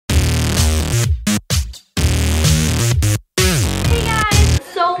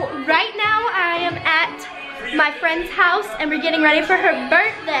my friend's house and we're getting ready for her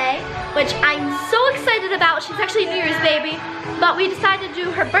birthday, which I'm so excited about. She's actually a New Year's baby, but we decided to do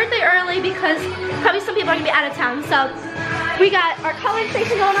her birthday early because probably some people are gonna be out of town. So we got our coloring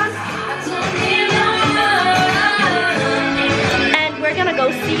station going on. And we're gonna go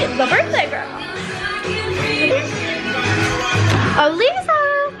see the birthday girl. Oh,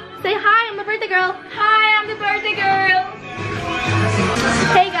 Lisa! Say hi, I'm the birthday girl. Hi, I'm the birthday girl.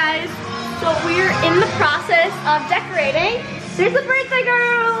 Hey guys, so we're in the process of decorating. There's the birthday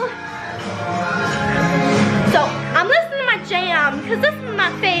girl. So I'm listening to my jam because this is my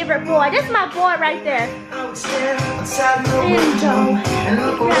favorite boy. This is my boy right there. And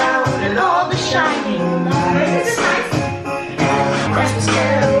look around and all the shining lights. Christmas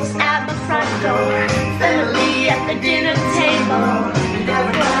carols at the front door, family at the dinner table.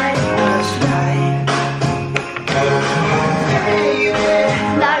 Never quite was right.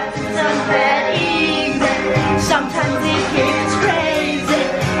 Life is a bad evening. Sometimes it gets crazy.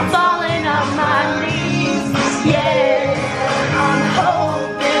 I'm falling on my knees. Yeah, I'm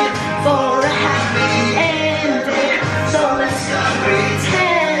hoping for a happy ending. So let's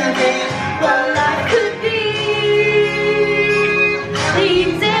pretend it well I could be.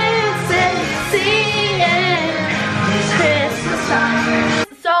 Leaves dancing, singing Christmas time.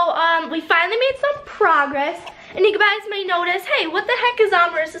 So we finally made some progress. And you guys may notice, hey, what the heck is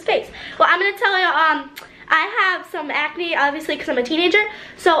on Marissa's face? Well, I'm gonna tell you, I have some acne, obviously, because I'm a teenager.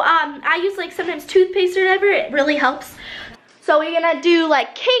 So, I use, like, sometimes toothpaste or whatever. It really helps. So, we're gonna do,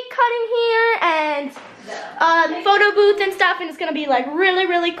 like, cake cutting here and photo booth and stuff. And it's gonna be, like, really,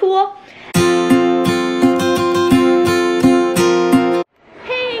 really cool.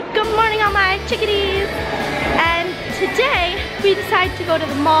 Hey, good morning, all my chickadees. And today, we decided to go to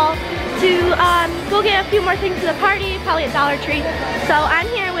the mall to go get a few more things for the party, probably at Dollar Tree. So I'm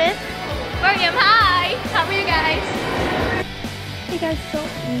here with William. Hi, how are you guys? Hey guys, so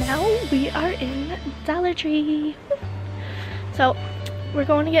now we are in Dollar Tree. So we're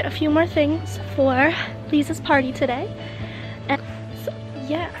going to get a few more things for Lisa's party today. And so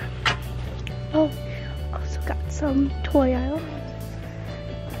yeah. Oh, also got some toy aisle.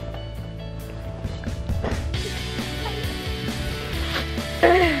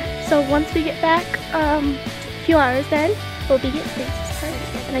 So once we get back, a few hours then, we'll be at Lisa's party,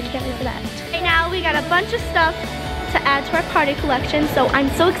 and I can't wait for that. Right now, we got a bunch of stuff to add to our party collection, so I'm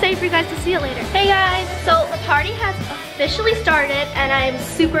so excited for you guys to see it later. Hey guys, so the party has officially started, and I'm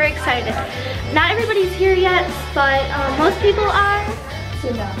super excited. Not everybody's here yet, but most people are.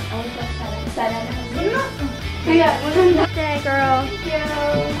 Birthday girl. Thank you.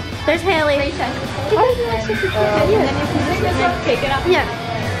 There's Haley. Yeah.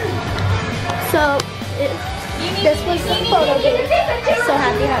 So this was the photo booth. So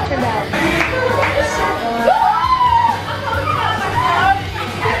happy how it turned out.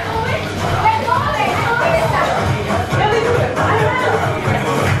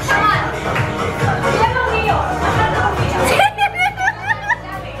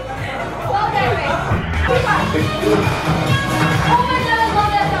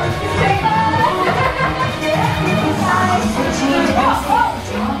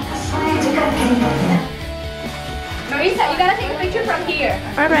 Marissa, you gotta take a picture from here.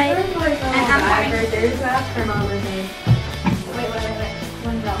 Alright. And I'm coming. There's that her mom is in. Wait.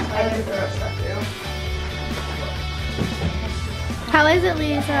 One drop. I did throw stuff through. How is it,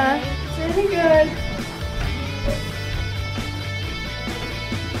 Lisa? It's really good.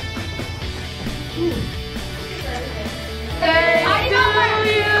 Birthday to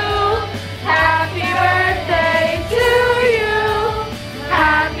you. Happy birthday to you.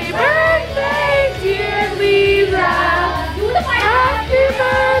 Happy birthday, dear Lisa. Happy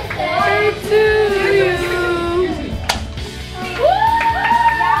birthday to you.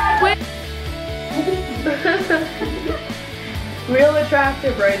 Real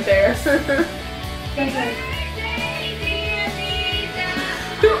attractive right there.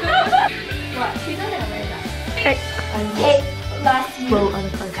 What? She's not gonna wear that. Hey. Hey, last year. Roll on the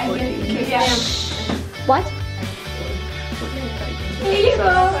card for you. Yeah. What? Here you go.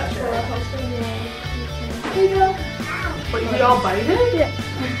 Here you go. Wait, we all bite it? Yeah.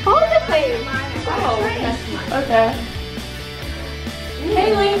 Hold the plate. Oh, okay.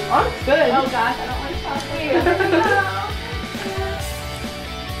 Haley. Oh, it's good. Oh gosh, I don't want to talk to you.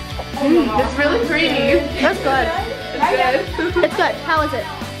 It's really creamy. That's good. It's good. It's good. How is it?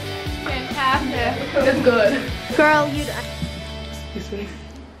 Fantastic. It's good. Girl, you Excuse me.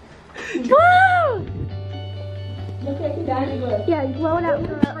 Woo! Look like you're dying to go. Yeah, you blow it out. Really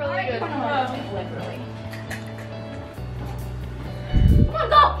good. Literally. Come on,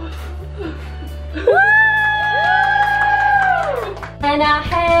 go! Woo! سنة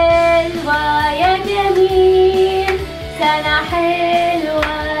حلوة يا جميل، سنة حلوة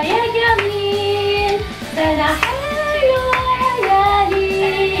يا جميل، سنة حلوة يا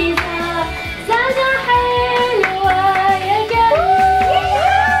ليزا، سنة حلوة يا جميل.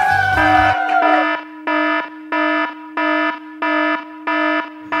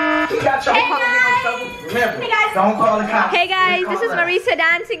 Remember, don't call the cops. Hey guys, this is Marisa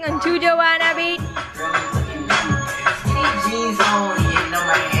dancing on Jujuana beat. Jeans on, you know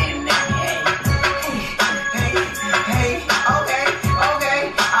my hand. Hey, okay.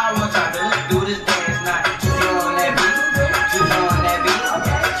 I want y'all to do this dance now. Juju on that beat, Juju on that beat,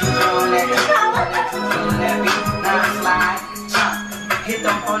 Juju on that beat, Juju on that beat. Now slide, chop, hit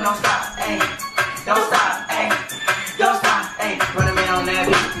them on, don't stop, ayy, don't stop, ayy, don't stop, ayy. Run a man on that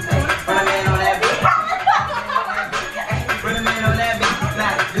beat, run a man on that beat, run a man on that beat.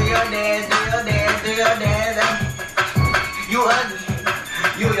 Now do your dance, do your dance, do your dance, ayy. You ugly,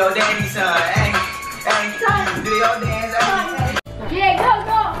 you your daddy's son, ayy, ayy. Do your dance, ayy. Yeah, go,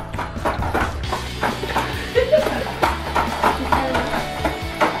 go.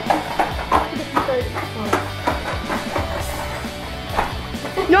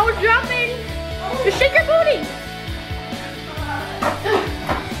 No jumping. Just shake your booty.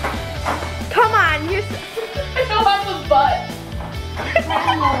 Come on, you're. I don't have a butt.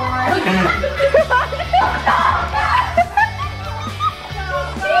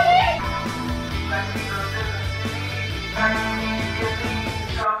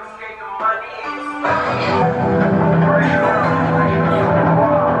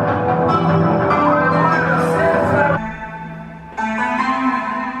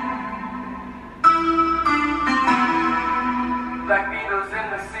 Black Beatles in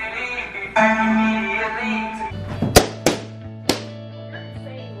the city, be back immediately.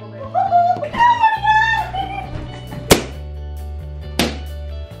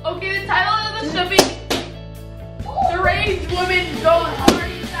 Okay, the title of this should be Deranged Woman Goes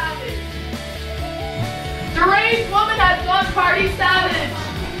Party Savage. Deranged Woman has gone party savage.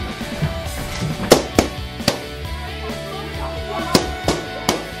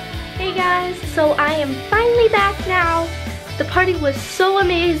 Hey guys, so I am finally back now. The party was so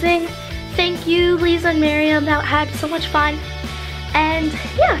amazing. Thank you, Lisa and Miriam, that had so much fun. And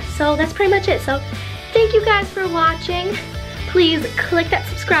yeah, so that's pretty much it. So thank you guys for watching. Please click that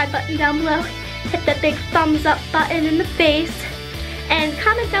subscribe button down below. Hit that big thumbs up button in the face. And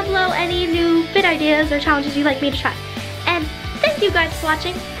comment down below any new fit ideas or challenges you'd like me to try. And thank you guys for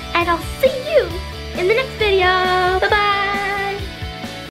watching. And I'll see you in the next video. Bye-bye.